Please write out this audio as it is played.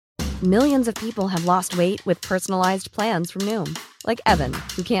Millions of people have lost weight with personalized plans from Noom. Like Evan,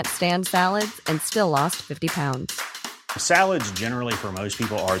 who can't stand salads and still lost 50 pounds. Salads generally for most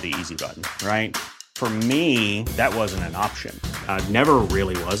people are the easy button, right? For me, that wasn't an option. I never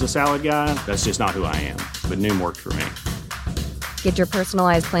really was a salad guy. That's just not who I am. But Noom worked for me. Get your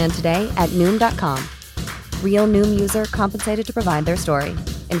personalized plan today at Noom.com. Real Noom user compensated to provide their story.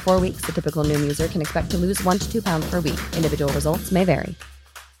 In 4 weeks, the typical Noom user can expect to lose 1 to 2 pounds per week. Individual results may vary.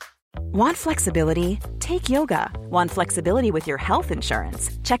 Want flexibility? Take yoga. Want flexibility with your health insurance?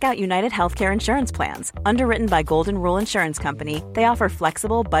 Check out United Healthcare Insurance Plans. Underwritten by Golden Rule Insurance Company, they offer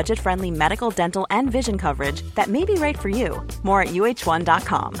flexible, budget-friendly medical, dental, and vision coverage that may be right for you. More at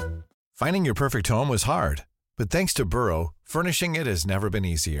uh1.com. Finding your perfect home was hard, but thanks to Burrow, furnishing it has never been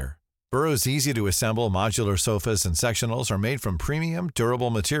easier. Burrow's easy-to-assemble modular sofas and sectionals are made from premium, durable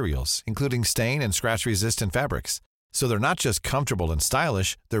materials, including stain and scratch-resistant fabrics. So they're not just comfortable and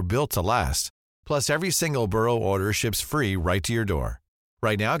stylish, they're built to last. Plus, every single Burrow order ships free right to your door.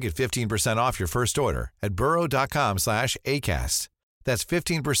 Right now, get 15% off your first order at burrow.com/ACAST. That's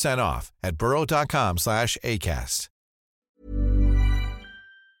 15% off at burrow.com/ACAST.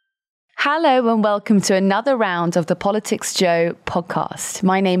 Hello and welcome to another round of the Politics Joe podcast.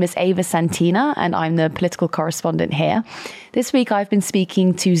 My name is Ava Santina and I'm the political correspondent here. This week I've been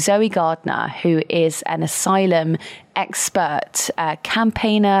speaking to Zoe Gardner, who is an asylum expert,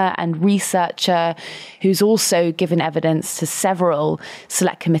 campaigner and researcher who's also given evidence to several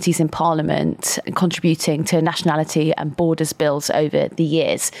select committees in Parliament, contributing to nationality and borders bills over the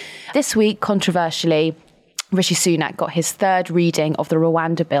years. This week, controversially, Rishi Sunak got his third reading of the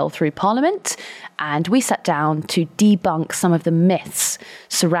Rwanda bill through Parliament, and we sat down to debunk some of the myths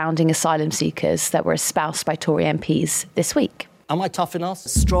surrounding asylum seekers that were espoused by Tory MPs this week. Am I tough enough?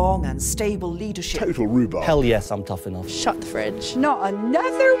 Strong and stable leadership. Total rhubarb. Hell yes, I'm tough enough. Shut the fridge. Not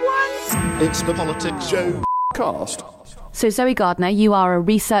another one? It's the Politics Joe cast. So Zoe Gardner, you are a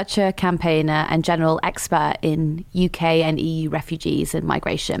researcher, campaigner and general expert in UK and EU refugees and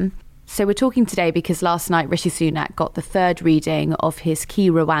migration. So we're talking today because last night Rishi Sunak got the third reading of his key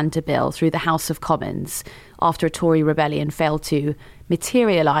Rwanda bill through the House of Commons after a Tory rebellion failed to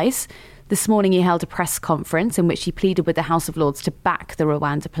materialise. This morning he held a press conference in which he pleaded with the House of Lords to back the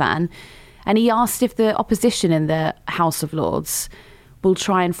Rwanda plan. And he asked if the opposition in the House of Lords will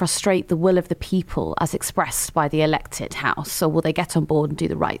try and frustrate the will of the people as expressed by the elected House, or will they get on board and do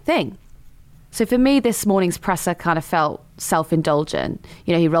the right thing? So for me, this morning's presser kind of felt self-indulgent.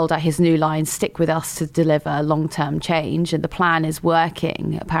 You know, he rolled out his new line, stick with us to deliver long-term change. And the plan is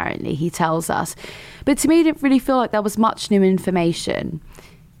working, apparently, he tells us. But to me, it didn't really feel like there was much new information.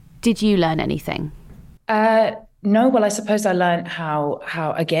 Did you learn anything? No, well, I suppose I learned how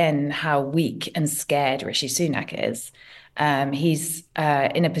weak and scared Rishi Sunak is. He's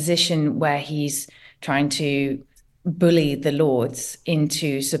in a position where he's trying to bully the Lords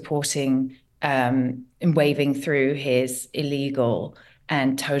into supporting and waving through his illegal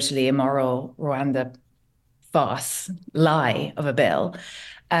and totally immoral Rwanda farce lie of a bill.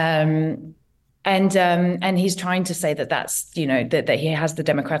 And he's trying to say that that's, you know, that he has the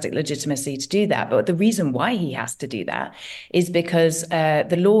democratic legitimacy to do that. But the reason why he has to do that is because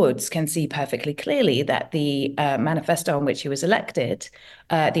the Lords can see perfectly clearly that the manifesto on which he was elected,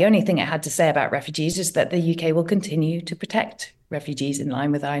 the only thing it had to say about refugees is that the UK will continue to protect refugees in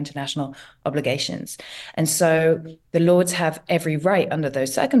line with our international obligations. And so the Lords have every right under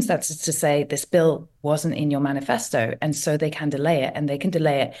those circumstances to say this bill wasn't in your manifesto. And so they can delay it, and they can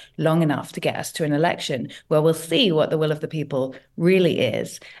delay it long enough to get us to an election where we'll see what the will of the people really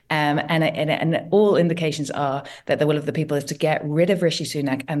is. And all indications are that the will of the people is to get rid of Rishi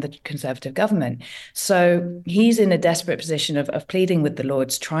Sunak and the Conservative government. So he's in a desperate position of pleading with the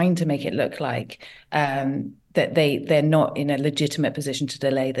Lords, trying to make it look like that they're not in a legitimate position to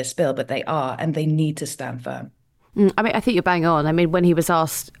delay this bill, but they are, and they need to stand firm. I mean, I think you're bang on. I mean, when he was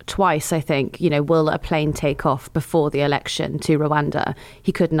asked twice, I think, you know, will a plane take off before the election to Rwanda?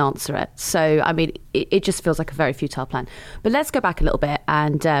 He couldn't answer it. So, I mean, it just feels like a very futile plan. But let's go back a little bit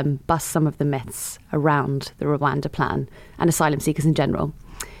and bust some of the myths around the Rwanda plan and asylum seekers in general.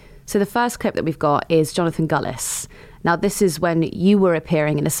 So the first clip that we've got is Jonathan Gullis. Now, this is when you were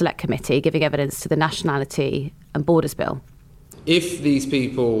appearing in a select committee giving evidence to the Nationality and Borders Bill. If these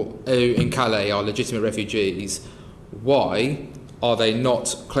people in Calais are legitimate refugees, why are they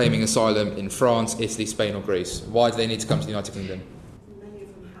not claiming asylum in France, Italy, Spain or Greece? Why do they need to come to the United Kingdom? Many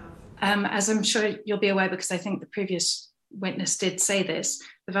of them have. As I'm sure you'll be aware, because I think the previous witness did say this,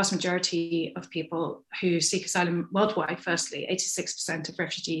 the vast majority of people who seek asylum worldwide, firstly, 86% of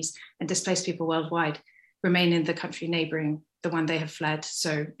refugees and displaced people worldwide remain in the country neighbouring the one they have fled.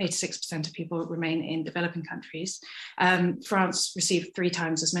 So 86% of people remain in developing countries. France received 3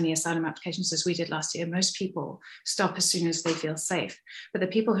 times as many asylum applications as we did last year. Most people stop as soon as they feel safe. But the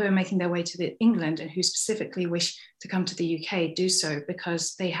people who are making their way to England and who specifically wish to come to the UK do so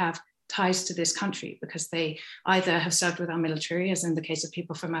because they have ties to this country, because they either have served with our military, as in the case of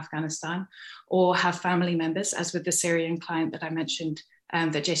people from Afghanistan, or have family members, as with the Syrian client that I mentioned,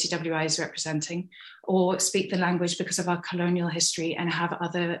 that JCWI is representing, or speak the language because of our colonial history and have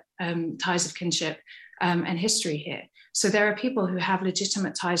other ties of kinship and history here. So there are people who have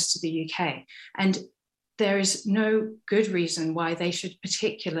legitimate ties to the UK, and there is no good reason why they should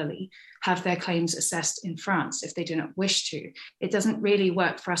particularly have their claims assessed in France if they do not wish to. It doesn't really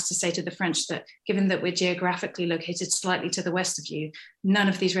work for us to say to the French that, given that we're geographically located slightly to the west of you, none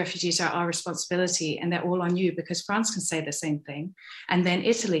of these refugees are our responsibility and they're all on you, because France can say the same thing, and then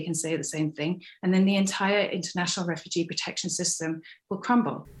Italy can say the same thing, and then the entire international refugee protection system will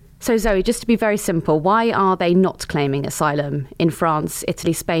crumble. So Zoe, just to be very simple, why are they not claiming asylum in France,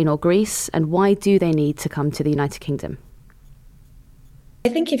 Italy, Spain or Greece? And why do they need to come to the United Kingdom? I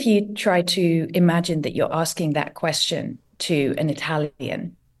think if you try to imagine that you're asking that question to an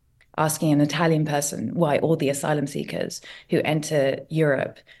Italian, asking an Italian person why all the asylum seekers who enter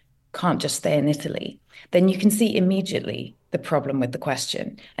Europe can't just stay in Italy, then you can see immediately the problem with the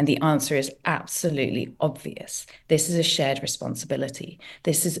question. And the answer is absolutely obvious. This is a shared responsibility.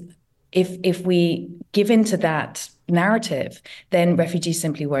 This is, if we give into that narrative, then refugees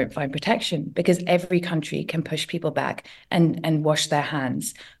simply won't find protection, because every country can push people back and wash their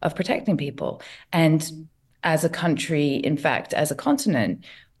hands of protecting people. And as a country, in fact, as a continent,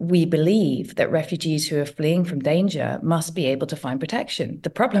 we believe that refugees who are fleeing from danger must be able to find protection.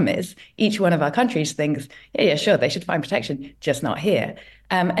 The problem is each one of our countries thinks, yeah, sure, they should find protection, just not here.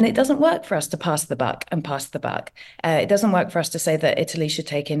 And it doesn't work for us to pass the buck. It doesn't work for us to say that Italy should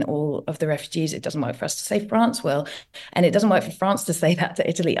take in all of the refugees. It doesn't work for us to say France will. And it doesn't work for France to say that to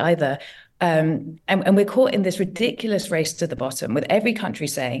Italy either. And we're caught in this ridiculous race to the bottom, with every country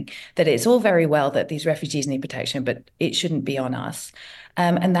saying that it's all very well that these refugees need protection, but it shouldn't be on us.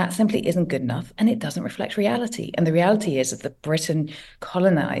 And that simply isn't good enough, and it doesn't reflect reality. And the reality is that Britain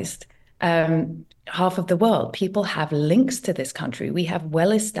colonized half of the world. People have links to this country. We have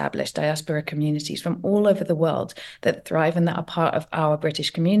well-established diaspora communities from all over the world that thrive and that are part of our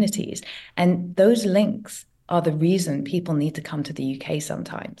British communities. And those links are the reason people need to come to the UK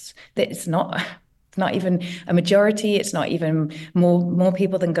sometimes. It's not even a majority. It's not even more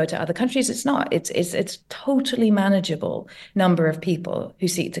people than go to other countries. It's not. It's totally manageable number of people who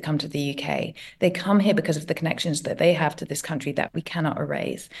seek to come to the UK. They come here because of the connections that they have to this country that we cannot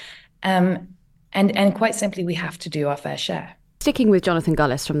erase. And quite simply, we have to do our fair share. Sticking with Jonathan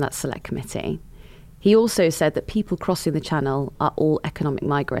Gullis from that select committee, he also said that people crossing the Channel are all economic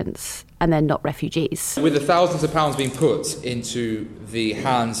migrants and they're not refugees. With the thousands of pounds being put into the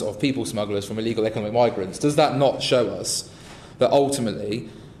hands of people smugglers from illegal economic migrants, does that not show us that ultimately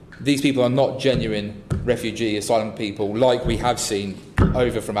these people are not genuine refugee asylum people like we have seen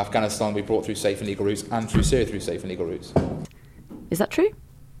over from Afghanistan we brought through safe and legal routes, and through Syria through safe and legal routes? Is that true?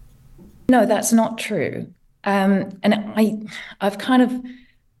 No, that's not true. And I've kind of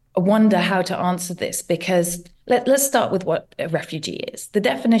wonder how to answer this, because let's start with what a refugee is. The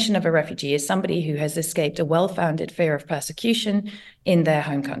definition of a refugee is somebody who has escaped a well-founded fear of persecution in their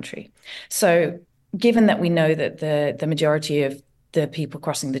home country. So given that we know that the majority of the people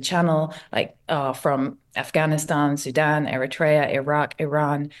crossing the Channel are from Afghanistan, Sudan, Eritrea, Iraq,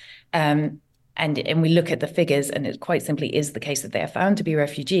 Iran, and we look at the figures, and it quite simply is the case that they are found to be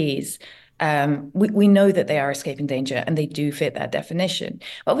refugees, we know that they are escaping danger and they do fit that definition.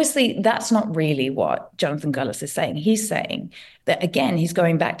 Obviously, that's not really what Jonathan Gullis is saying. He's saying that, again, he's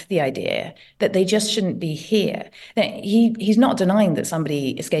going back to the idea that they just shouldn't be here. He's not denying that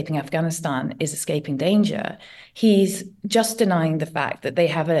somebody escaping Afghanistan is escaping danger. He's just denying the fact that they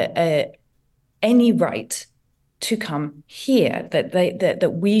have any right to come here,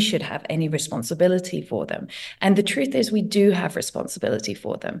 that we should have any responsibility for them. And the truth is, we do have responsibility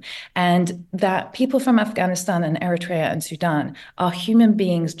for them. And that people from Afghanistan and Eritrea and Sudan are human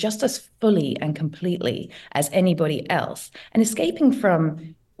beings just as fully and completely as anybody else. And escaping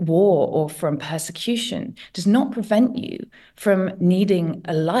from war or from persecution does not prevent you from needing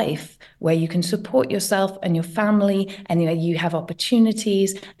a life where you can support yourself and your family, and you have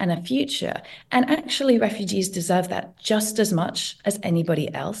opportunities and a future. And actually, refugees deserve that just as much as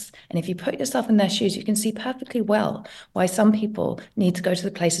anybody else. And if you put yourself in their shoes, you can see perfectly well why some people need to go to the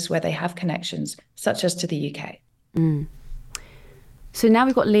places where they have connections, such as to the UK. So now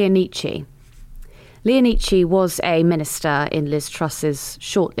we've got Leah Nietzsche. Leonici was a minister in Liz Truss's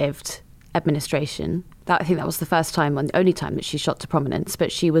short-lived administration. I think that was the first time and the only time that she shot to prominence,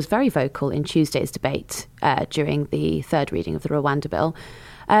 but she was very vocal in Tuesday's debate during the third reading of the Rwanda bill.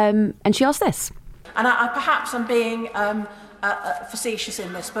 And she asked this. And perhaps I'm being facetious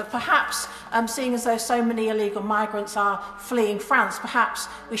in this, but perhaps seeing as though so many illegal migrants are fleeing France, perhaps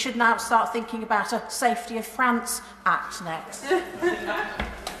we should now start thinking about a Safety of France Act next.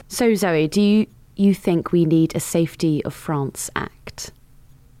 So, Zoe, do you think we need a Safety of France Act?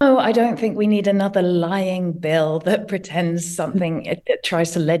 No, I don't think we need another lying bill that pretends something, it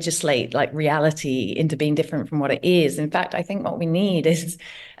tries to legislate like reality into being different from what it is. In fact, I think what we need is,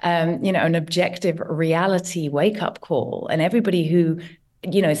 an objective reality wake-up call. And everybody who,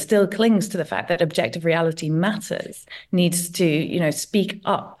 still clings to the fact that objective reality matters needs to, speak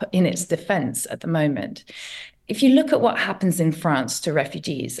up in its defense at the moment. If you look at what happens in France to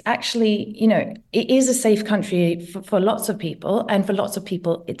refugees, actually, it is a safe country for lots of people, and for lots of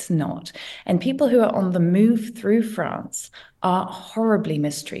people, it's not. And people who are on the move through France are horribly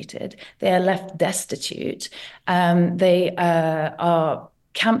mistreated. They are left destitute. They are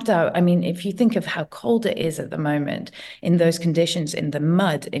camped out. I mean, if you think of how cold it is at the moment in those conditions, in the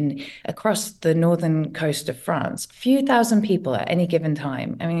mud, across the northern coast of France, few thousand people at any given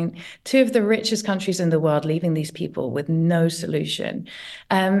time. I mean, two of the richest countries in the world leaving these people with no solution.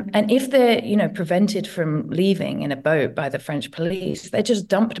 And if they're, prevented from leaving in a boat by the French police, they're just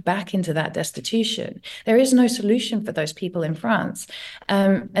dumped back into that destitution. There is no solution for those people in France.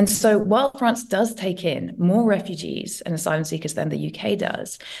 And so while France does take in more refugees and asylum seekers than the UK does,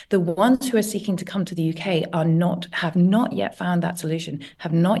 the ones who are seeking to come to the UK have not yet found that solution,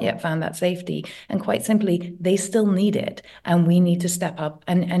 have not yet found that safety. And quite simply, they still need it. And we need to step up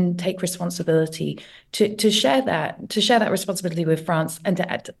and take responsibility to share that responsibility with France, and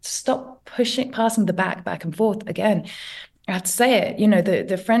to stop passing the back and forth again. I have to say it,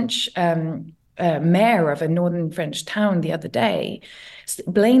 the French mayor of a northern French town the other day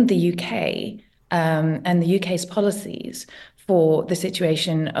blamed the UK and the UK's policies for the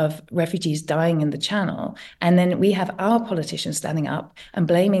situation of refugees dying in the Channel. And then we have our politicians standing up and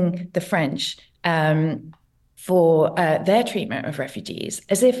blaming the French for their treatment of refugees,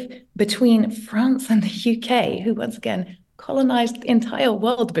 as if between France and the UK, who once again colonized the entire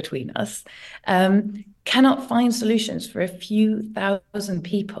world between us, cannot find solutions for a few thousand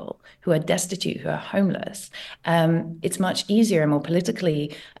people who are destitute, who are homeless. It's much easier and more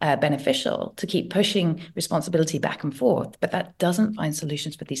politically beneficial to keep pushing responsibility back and forth, but that doesn't find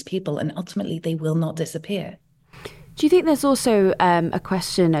solutions for these people, and ultimately they will not disappear. Do you think there's also a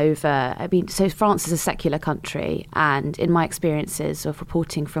question over, so France is a secular country, and in my experiences of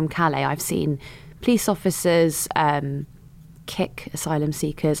reporting from Calais, I've seen police officers kick asylum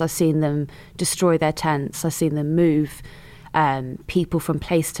seekers. I've seen them destroy their tents. I've seen them move people from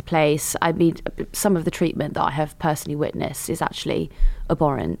place to place. I mean, some of the treatment that I have personally witnessed is actually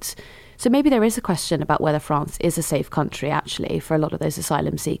abhorrent. So maybe there is a question about whether France is a safe country, actually, for a lot of those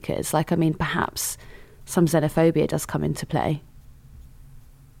asylum seekers. Perhaps some xenophobia does come into play.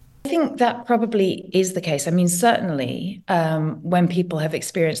 I think that probably is the case. I mean, certainly when people have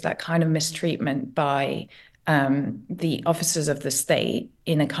experienced that kind of mistreatment by the officers of the state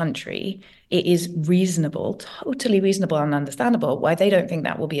in a country, it is reasonable, totally reasonable and understandable why they don't think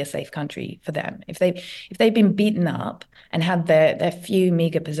that will be a safe country for them. If they've been beaten up and had their few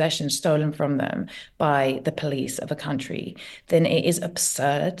meager possessions stolen from them by the police of a country, then it is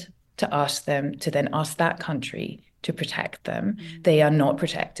absurd to ask them to then ask that country to protect them. They are not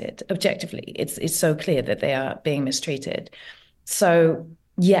protected objectively. It's so clear that they are being mistreated. So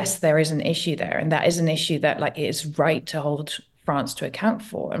yes, there is an issue there, and that is an issue that it is right to hold France to account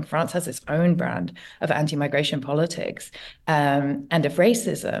for. And France has its own brand of anti-migration politics and of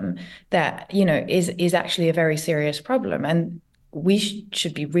racism that is actually a very serious problem. And we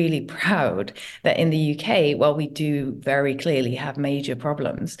should be really proud that in the UK, while we do very clearly have major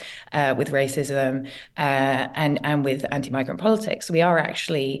problems with racism and with anti-migrant politics, we are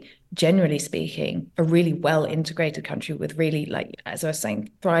actually, generally speaking, a really well-integrated country with really, as I was saying,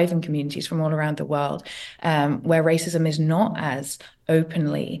 thriving communities from all around the world, where racism is not as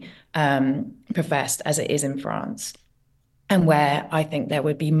openly professed as it is in France. and where I think there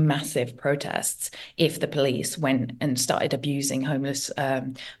would be massive protests if the police went and started abusing homeless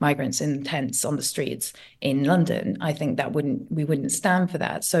migrants in tents on the streets in London. I think that we wouldn't stand for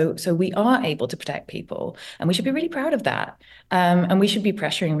that. So we are able to protect people, and we should be really proud of that. And we should be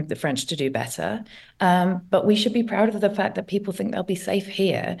pressuring the French to do better. But we should be proud of the fact that people think they'll be safe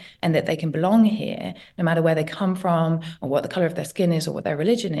here and that they can belong here, no matter where they come from or what the color of their skin is or what their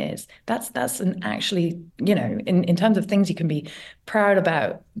religion is. That's an actually, in terms of things you can be proud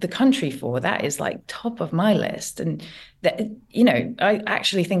about the country for, that is like top of my list. And that, I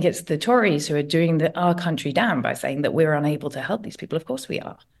actually think it's the Tories who are doing our country down by saying that we're unable to help these people. Of course we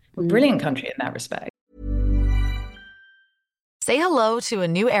are. We're a brilliant country in that respect. Say hello to a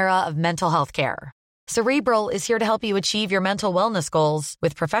new era of mental health care. Cerebral is here to help you achieve your mental wellness goals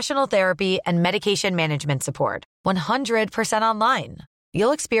with professional therapy and medication management support. 100% online.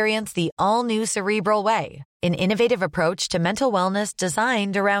 You'll experience the all-new Cerebral Way, an innovative approach to mental wellness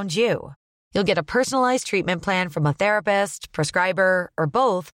designed around you. You'll get a personalized treatment plan from a therapist, prescriber, or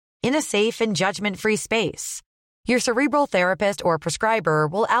both in a safe and judgment-free space. Your Cerebral therapist or prescriber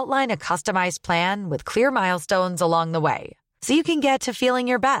will outline a customized plan with clear milestones along the way, so you can get to feeling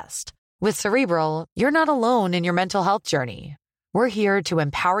your best. With Cerebral, you're not alone in your mental health journey. We're here to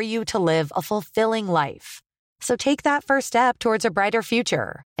empower you to live a fulfilling life. So take that first step towards a brighter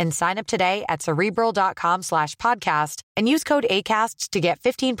future and sign up today at Cerebral.com/podcast and use code ACAST to get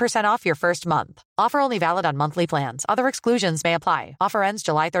 15% off your first month. Offer only valid on monthly plans. Other exclusions may apply. Offer ends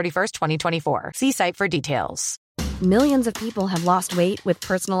July 31st, 2024. See site for details. Millions of people have lost weight with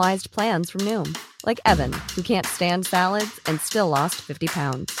personalized plans from Noom. Like Evan, who can't stand salads and still lost 50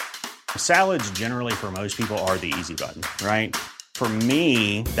 pounds. Salads generally for most people are the easy button, right? For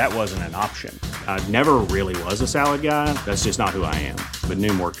me, that wasn't an option. I never really was a salad guy. That's just not who I am. But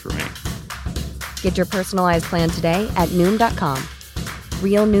Noom worked for me. Get your personalized plan today at Noom.com.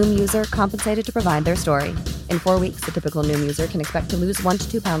 Real Noom user compensated to provide their story. In 4 weeks, the typical Noom user can expect to lose 1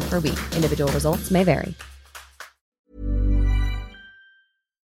 to 2 pounds per week. Individual results may vary.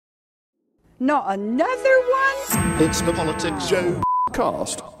 Not another one? It's the Politics Show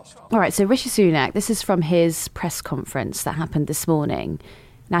cast. All right, so Rishi Sunak, this is from his press conference that happened this morning.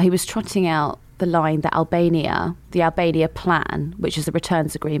 Now, he was trotting out the line that the Albania plan, which is a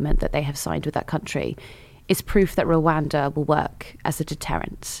returns agreement that they have signed with that country, is proof that Rwanda will work as a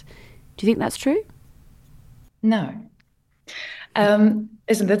deterrent. Do you think that's true? No.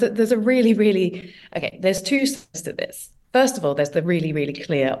 Listen, there's a really, there's two sides to this. First of all, there's the really, really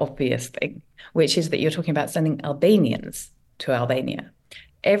clear, obvious thing, which is that you're talking about sending Albanians to Albania.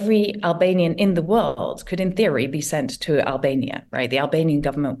 Every Albanian in the world could, in theory, be sent to Albania, right? The Albanian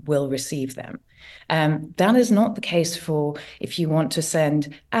government will receive them. That is not the case for if you want to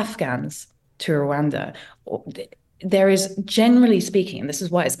send Afghans to Rwanda. There is, generally speaking, and this is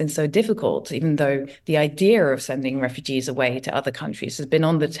why it's been so difficult, even though the idea of sending refugees away to other countries has been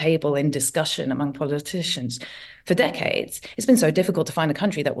on the table in discussion among politicians for decades, it's been so difficult to find a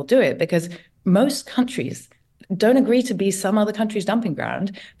country that will do it because most countries don't agree to be some other country's dumping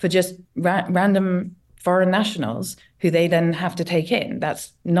ground for just random foreign nationals who they then have to take in.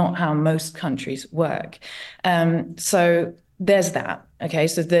 That's not how most countries work. So there's that. Okay,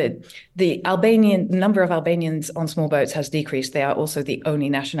 so the number of Albanians on small boats has decreased. They are also the only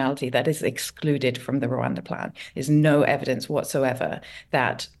nationality that is excluded from the Rwanda plan. There's no evidence whatsoever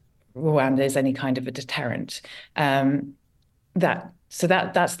that Rwanda is any kind of a deterrent. So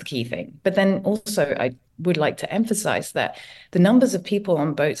that's the key thing. But then also I would like to emphasize that the numbers of people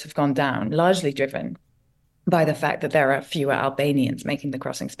on boats have gone down, largely driven by the fact that there are fewer Albanians making the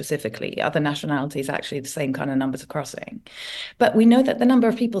crossing specifically. Other nationalities, actually the same kind of numbers of crossing. But we know that the number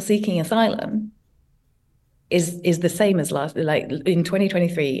of people seeking asylum is the same as in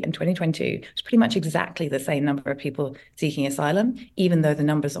 2023 and 2022. It's pretty much exactly the same number of people seeking asylum, even though the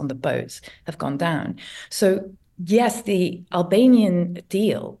numbers on the boats have gone down. So yes, the Albanian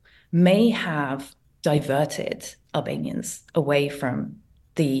deal may have diverted Albanians away from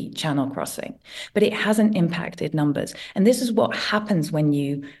the channel crossing, but it hasn't impacted numbers. And this is what happens when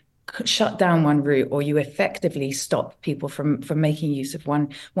you shut down one route or you effectively stop people from making use of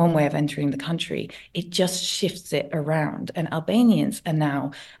one way of entering the country. It just shifts it around. And Albanians are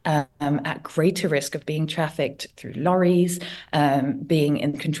now at greater risk of being trafficked through lorries, being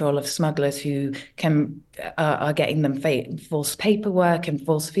in control of smugglers who are getting them false paperwork and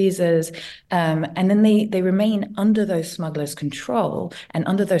false visas. And then they remain under those smugglers' control and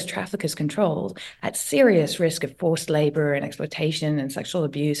under those traffickers' control at serious risk of forced labor and exploitation and sexual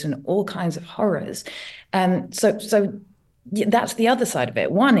abuse and all kinds of horrors. So that's the other side of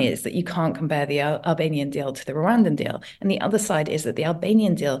it. One is that you can't compare the Albanian deal to the Rwandan deal. And the other side is that the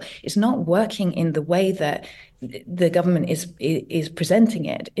Albanian deal is not working in the way that the government is presenting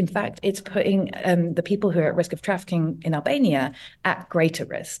it. In fact, it's putting the people who are at risk of trafficking in Albania at greater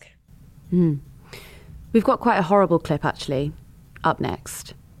risk. We've got quite a horrible clip, actually, up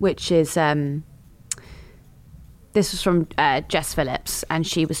next, which is... This was from Jess Phillips, and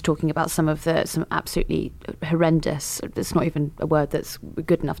she was talking about some absolutely horrendous, it's not even a word that's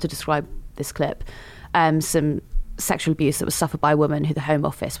good enough to describe this clip, some sexual abuse that was suffered by a woman who the Home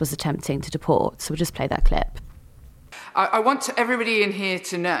Office was attempting to deport. So we'll just play that clip. I want everybody in here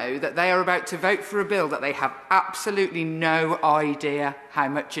to know that they are about to vote for a bill that they have absolutely no idea how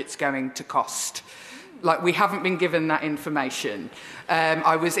much it's going to cost. Like, we haven't been given that information.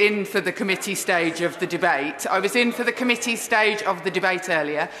 I was in for the committee stage of the debate.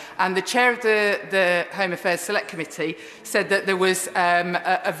 Earlier, and the chair of the Home Affairs Select Committee said that there was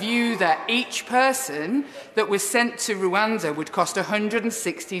a view that each person that was sent to Rwanda would cost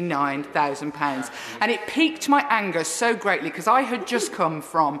 £169,000. And it piqued my anger so greatly, because I had just come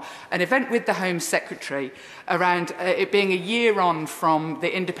from an event with the Home Secretary around it being a year on from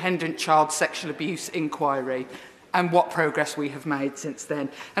the independent child sexual abuse inquiry, and what progress we have made since then.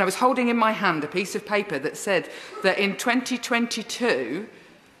 And I was holding in my hand a piece of paper that said that in 2022,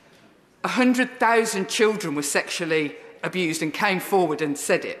 100,000 children were sexually abused and came forward and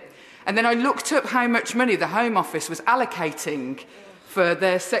said it. And then I looked up how much money the Home Office was allocating for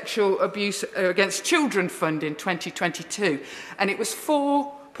their Sexual Abuse Against Children Fund in 2022, and it was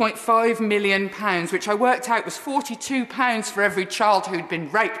 £4.5 million, which I worked out was £42 for every child who'd been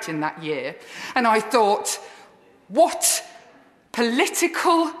raped in that year. And I thought, what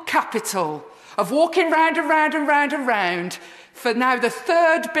political capital of walking round and round and round and round for now the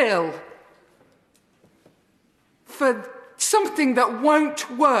third bill for something that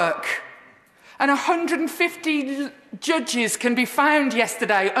won't work. And 150 judges can be found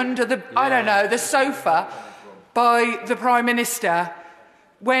yesterday under the, the sofa by the Prime Minister,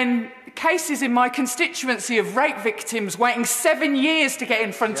 when cases in my constituency of rape victims waiting 7 years to get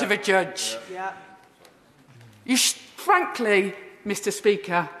in front of a judge. Frankly, Mr.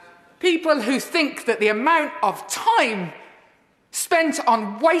 Speaker, people who think that the amount of time spent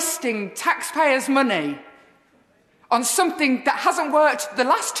on wasting taxpayers' money on something that hasn't worked the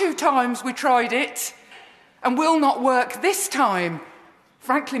last 2 times we tried it and will not work this time,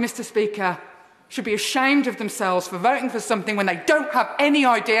 frankly, Mr. Speaker, should be ashamed of themselves for voting for something when they don't have any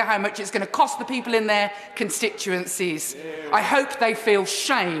idea how much it's going to cost the people in their constituencies. I hope they feel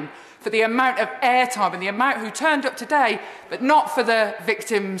shame for the amount of airtime and the amount who turned up today, but not for the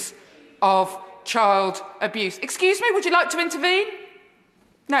victims of child abuse. Excuse me, would you like to intervene?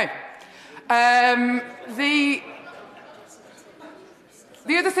 No.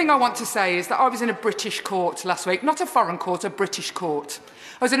 The other thing I want to say is that I was in a British court last week, not a foreign court, a British court.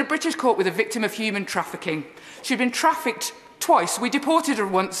 I was in a British court with a victim of human trafficking. She'd been trafficked twice. We deported her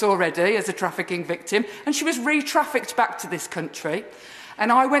once already as a trafficking victim, and she was re-trafficked back to this country.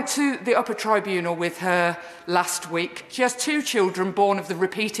 And I went to the upper tribunal with her last week. She has 2 children born of the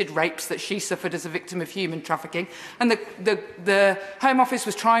repeated rapes that she suffered as a victim of human trafficking. And the Home Office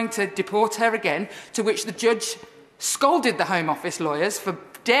was trying to deport her again, to which the judge scolded the Home Office lawyers for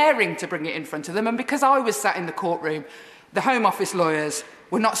daring to bring it in front of them. And because I was sat in the courtroom, the Home Office lawyers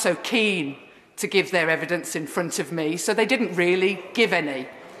were not so keen to give their evidence in front of me, so they didn't really give any.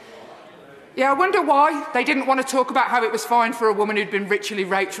 Yeah, I wonder why they didn't want to talk about how it was fine for a woman who'd been ritually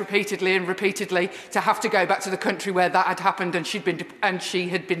raped repeatedly to have to go back to the country where that had happened and she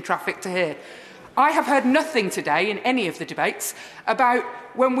had been trafficked to here. I have heard nothing today in any of the debates about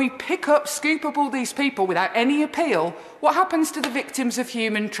when we scoop up all these people without any appeal, what happens to the victims of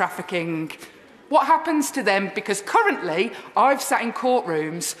human trafficking? What happens to them? Because currently I've sat in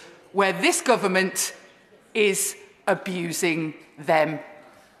courtrooms where this government is abusing them.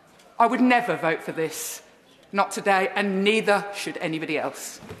 I would never vote for this, not today, and neither should anybody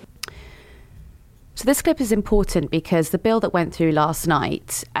else. So this clip is important because the bill that went through last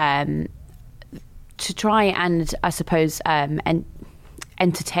night, to try and, I suppose,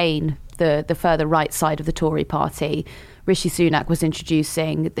 entertain the further right side of the Tory party, Rishi Sunak was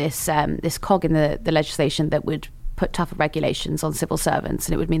introducing this cog in the legislation that would put tougher regulations on civil servants,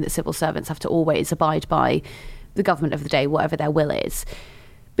 and it would mean that civil servants have to always abide by the government of the day, whatever their will is.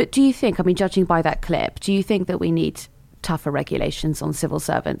 But do you think, judging by that clip, do you think that we need tougher regulations on civil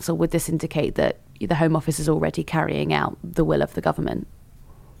servants, or would this indicate that the Home Office is already carrying out the will of the government?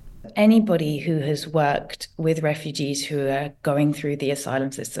 Anybody who has worked with refugees who are going through the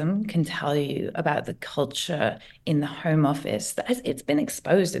asylum system can tell you about the culture in the Home Office. It's been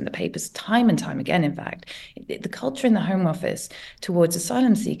exposed in the papers time and time again, in fact. The culture in the Home Office towards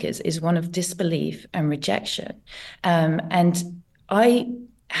asylum seekers is one of disbelief and rejection. And I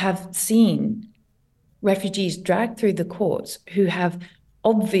have seen refugees dragged through the courts who have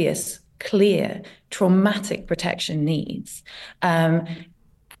obvious, clear, traumatic protection needs.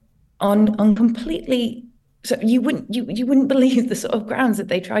 On completely, so you wouldn't believe the sort of grounds that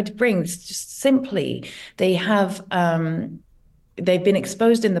they tried to bring. It's just simply they have they've been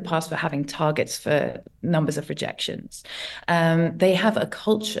exposed in the past for having targets for numbers of rejections. They have a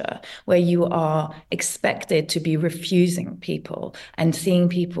culture where you are expected to be refusing people and seeing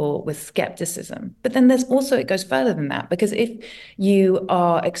people with skepticism. But then there's also, it goes further than that, because if you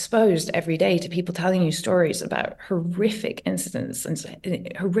are exposed every day to people telling you stories about horrific incidents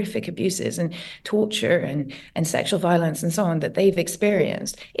and horrific abuses and torture and sexual violence and so on that they've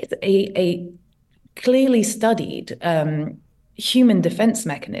experienced, it's a clearly studied human defense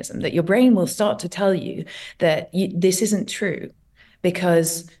mechanism that your brain will start to tell you that this isn't true,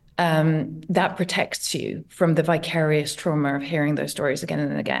 because that protects you from the vicarious trauma of hearing those stories again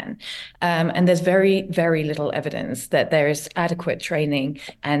and again. And there's very, very little evidence that there is adequate training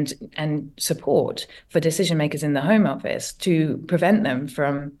and support for decision makers in the Home Office to prevent them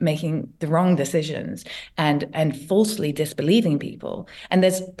from making the wrong decisions and falsely disbelieving people. And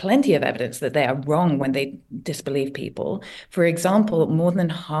there's plenty of evidence that they are wrong when they disbelieve people. For example, more than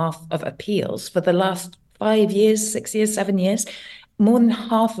half of appeals for the last 5 years, 6 years, 7 years, more than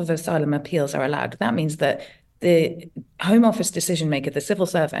half of asylum appeals are allowed. That means that the Home Office decision maker, the civil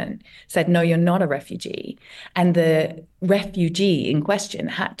servant, said, no, you're not a refugee. And the refugee in question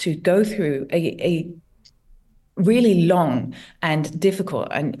had to go through a really long and difficult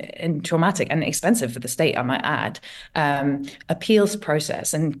and traumatic and expensive for the state, I might add, appeals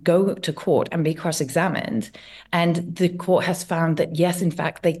process and go to court and be cross-examined. And the court has found that, yes, in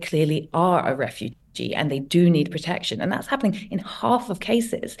fact, they clearly are a refugee and they do need protection. And that's happening in half of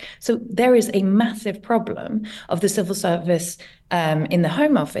cases. So there is a massive problem of the civil service in the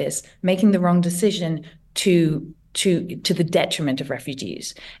Home Office making the wrong decision to the detriment of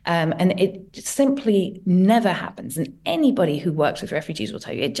refugees. And it simply never happens. And anybody who works with refugees will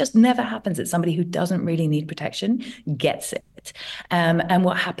tell you, it just never happens that somebody who doesn't really need protection gets it. And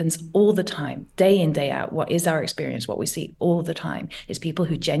what happens all the time, day in, day out, what is our experience, what we see all the time, is people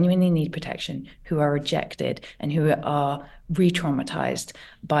who genuinely need protection, who are rejected and who are re-traumatized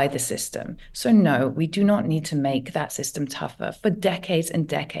by the system. So no, we do not need to make that system tougher. For decades and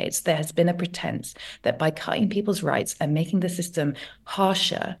decades, there has been a pretense that by cutting people's rights and making the system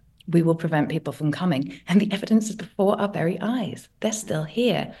harsher, we will prevent people from coming. And the evidence is before our very eyes. They're still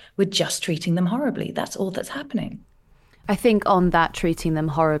here. We're just treating them horribly. That's all that's happening. I think on that treating them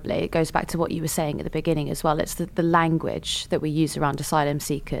horribly, it goes back to what you were saying at the beginning as well. It's the language that we use around asylum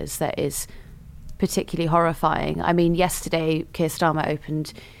seekers that is particularly horrifying. I mean, yesterday, Keir Starmer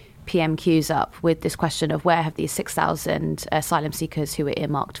opened PMQs up with this question of where have these 6,000 asylum seekers who were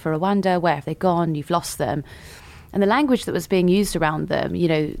earmarked for Rwanda, where have they gone? You've lost them. And the language that was being used around them, you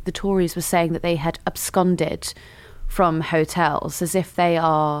know, the Tories were saying that they had absconded from hotels as if they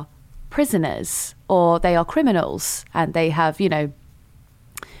are prisoners or they are criminals and they have, you know,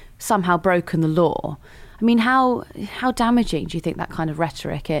 somehow broken the law. I mean, how damaging do you think that kind of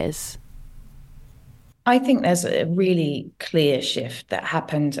rhetoric is? I think there's a really clear shift that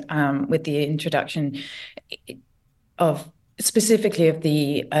happened with the introduction of specifically of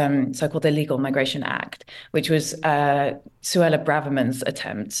the so-called Illegal Migration Act, which was Suella Braverman's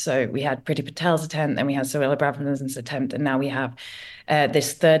attempt. So we had Priti Patel's attempt, then we had Suella Braverman's attempt, and now we have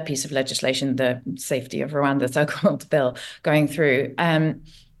this third piece of legislation, the Safety of Rwanda so-called bill, going through.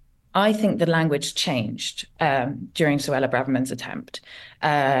 I think the language changed during Suella Braverman's attempt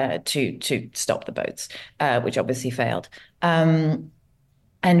to stop the boats, which obviously failed. And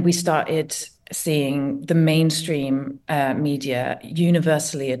we started seeing the mainstream media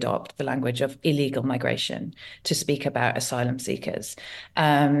universally adopt the language of illegal migration to speak about asylum seekers,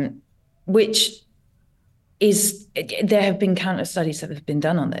 which is, there have been countless studies that have been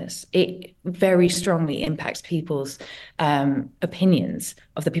done on this. It very strongly impacts people's opinions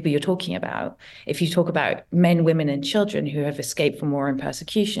of the people you're talking about. If you talk about men, women, and children who have escaped from war and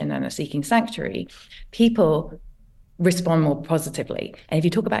persecution and are seeking sanctuary, people respond more positively. And if you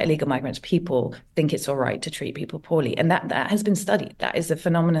talk about illegal migrants, people think it's all right to treat people poorly. And that has been studied. That is a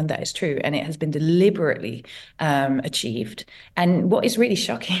phenomenon that is true. And it has been deliberately achieved. And what is really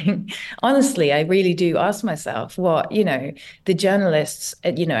shocking, honestly, I really do ask myself what, the journalists,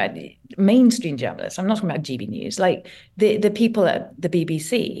 mainstream journalists, I'm not talking about GB News, like the people at the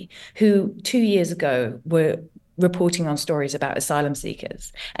BBC who 2 years ago were reporting on stories about asylum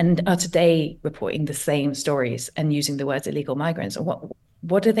seekers and are today reporting the same stories and using the words illegal migrants.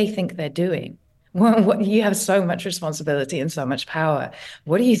 What do they think they're doing? What you have so much responsibility and so much power.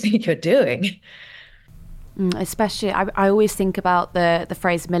 What do you think you're doing? Especially, I always think about the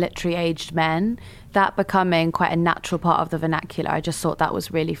phrase military-aged men, that becoming quite a natural part of the vernacular. I just thought that was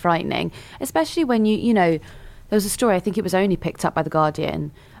really frightening, especially when there was a story, I think it was only picked up by The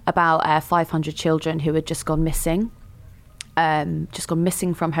Guardian, about 500 children who had just gone missing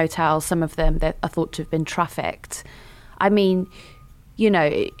from hotels. Some of them that are thought to have been trafficked. I mean,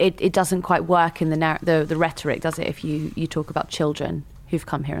 it doesn't quite work in the rhetoric, does it, if you talk about children who've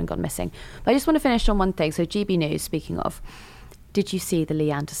come here and gone missing. But I just want to finish on one thing. So GB News, speaking of, did you see the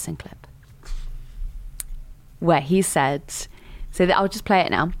Lee Anderson clip? Where he said, so I'll just play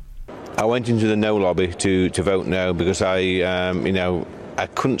it now. I went into the no lobby to vote no because I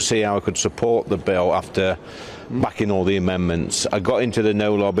couldn't see how I could support the bill after backing all the amendments. I got into the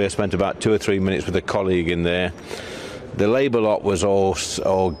no lobby. I spent about 2 or 3 minutes with a colleague in there. The Labour lot was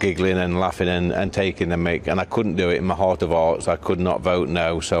all giggling and laughing and taking the mick, and I couldn't do it in my heart of hearts. I could not vote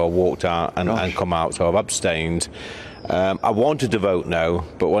no, so I walked out and come out. So I've abstained. I wanted to vote no,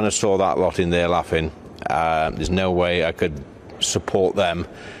 but when I saw that lot in there laughing, there's no way I could support them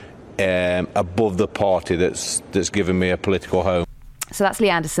above the party that's given me a political home. So that's Lee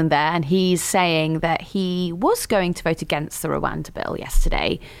Anderson there, and he's saying that he was going to vote against the Rwanda bill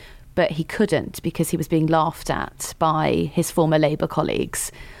yesterday, but he couldn't because he was being laughed at by his former Labour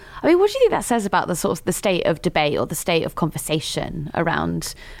colleagues. I mean, what do you think that says about the sort of the state of debate or the state of conversation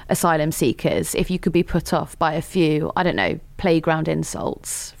around asylum seekers if you could be put off by a few, I don't know, playground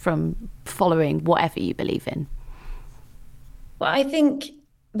insults from following whatever you believe in? Well, I think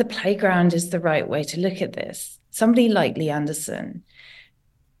the playground is the right way to look at this. Somebody like Lee Anderson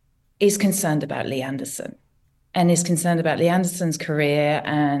is concerned about Lee Anderson and is concerned about Lee Anderson's career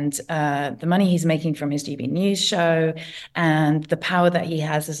and the money he's making from his GB News show and the power that he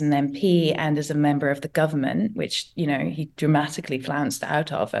has as an MP and as a member of the government, which, he dramatically flounced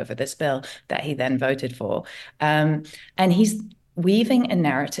out of over this bill that he then voted for. And he's weaving a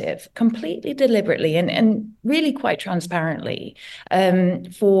narrative completely deliberately and really quite transparently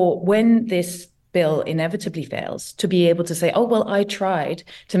for when this bill inevitably fails to be able to say, oh, well, I tried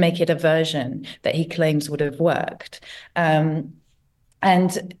to make it a version that he claims would have worked. And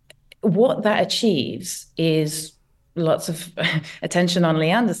what that achieves is lots of attention on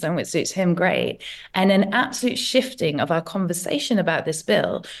Lee Anderson, which suits him great, and an absolute shifting of our conversation about this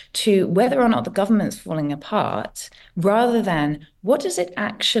bill to whether or not the government's falling apart, rather than what does it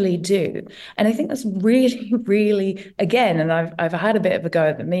actually do? And I think that's really, really, again, and I've had a bit of a go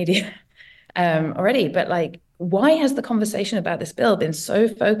at the media already, but why has the conversation about this bill been so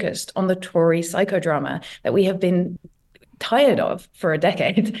focused on the Tory psychodrama that we have been tired of for a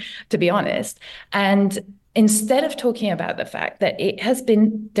decade, to be honest? And instead of talking about the fact that it has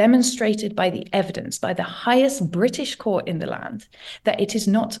been demonstrated by the evidence, by the highest British court in the land, that it is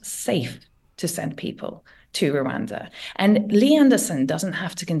not safe to send people to Rwanda. And Lee Anderson doesn't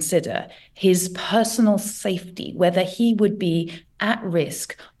have to consider his personal safety, whether he would be at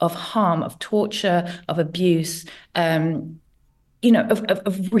risk of harm, of torture, of abuse, of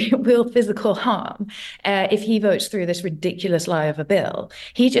real physical harm if he votes through this ridiculous lie of a bill.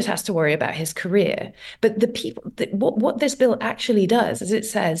 He just has to worry about his career. But the people, what this bill actually does is it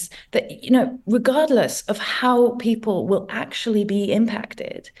says that, regardless of how people will actually be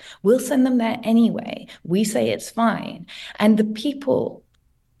impacted, we'll send them there anyway. We say it's fine. And the people,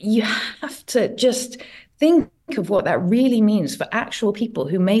 you have to just think of what that really means for actual people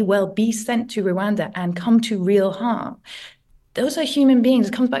who may well be sent to Rwanda and come to real harm. Those are human beings.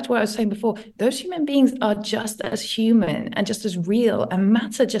 It comes back to what I was saying before. Those human beings are just as human and just as real and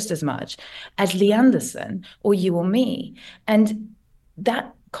matter just as much as Lee Anderson or you or me. And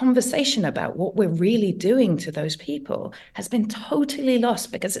that conversation about what we're really doing to those people has been totally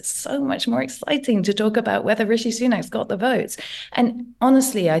lost because it's so much more exciting to talk about whether Rishi Sunak's got the votes. And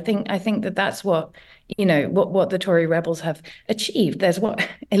honestly, I think that that's what the Tory rebels have achieved. There's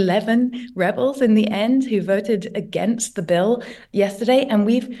 11 rebels in the end who voted against the bill yesterday. And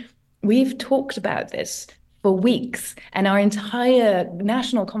we've talked about this for weeks, and our entire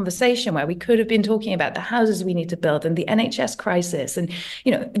national conversation where we could have been talking about the houses we need to build and the NHS crisis and,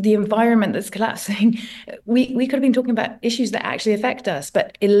 you know, the environment that's collapsing, we could have been talking about issues that actually affect us.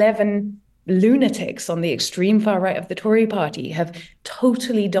 But 11 lunatics on the extreme far right of the Tory party have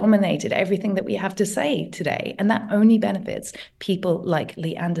totally dominated everything that we have to say today, and that only benefits people like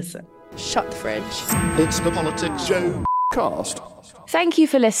Lee Anderson. Shut the fridge. It's the Politics Show cast. Thank you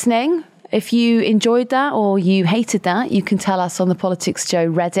for listening. If you enjoyed that or you hated that, you can tell us on the Politics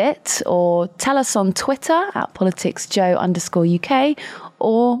Joe Reddit, or tell us on Twitter at politicsjoe_UK,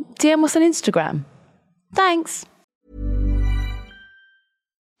 or DM us on Instagram. Thanks.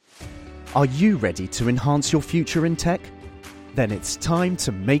 Are you ready to enhance your future in tech? Then it's time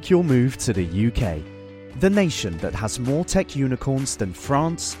to make your move to the UK, the nation that has more tech unicorns than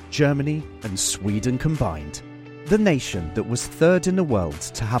France, Germany, and Sweden combined. The nation that was third in the world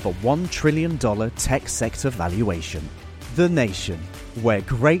to have a $1 trillion tech sector valuation. The nation where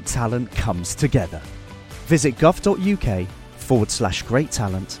great talent comes together. Visit gov.uk/great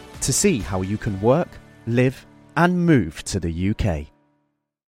talent to see how you can work, live, and move to the UK.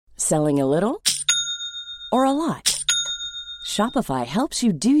 Selling a little or a lot? Shopify helps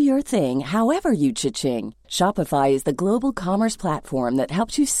you do your thing however you cha-ching. Shopify is the global commerce platform that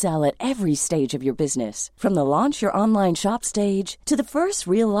helps you sell at every stage of your business. From the launch your online shop stage to the first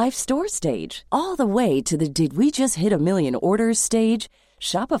real-life store stage, all the way to the did we just hit a million orders stage.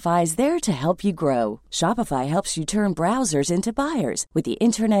 Shopify is there to help you grow. Shopify helps you turn browsers into buyers with the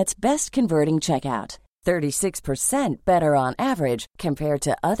internet's best converting checkout. 36% better on average compared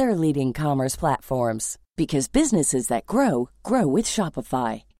to other leading commerce platforms. Because businesses that grow, grow with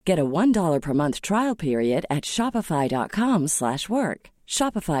Shopify. Get a $1 per month trial period at shopify.com/work.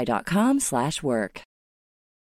 Shopify.com/work.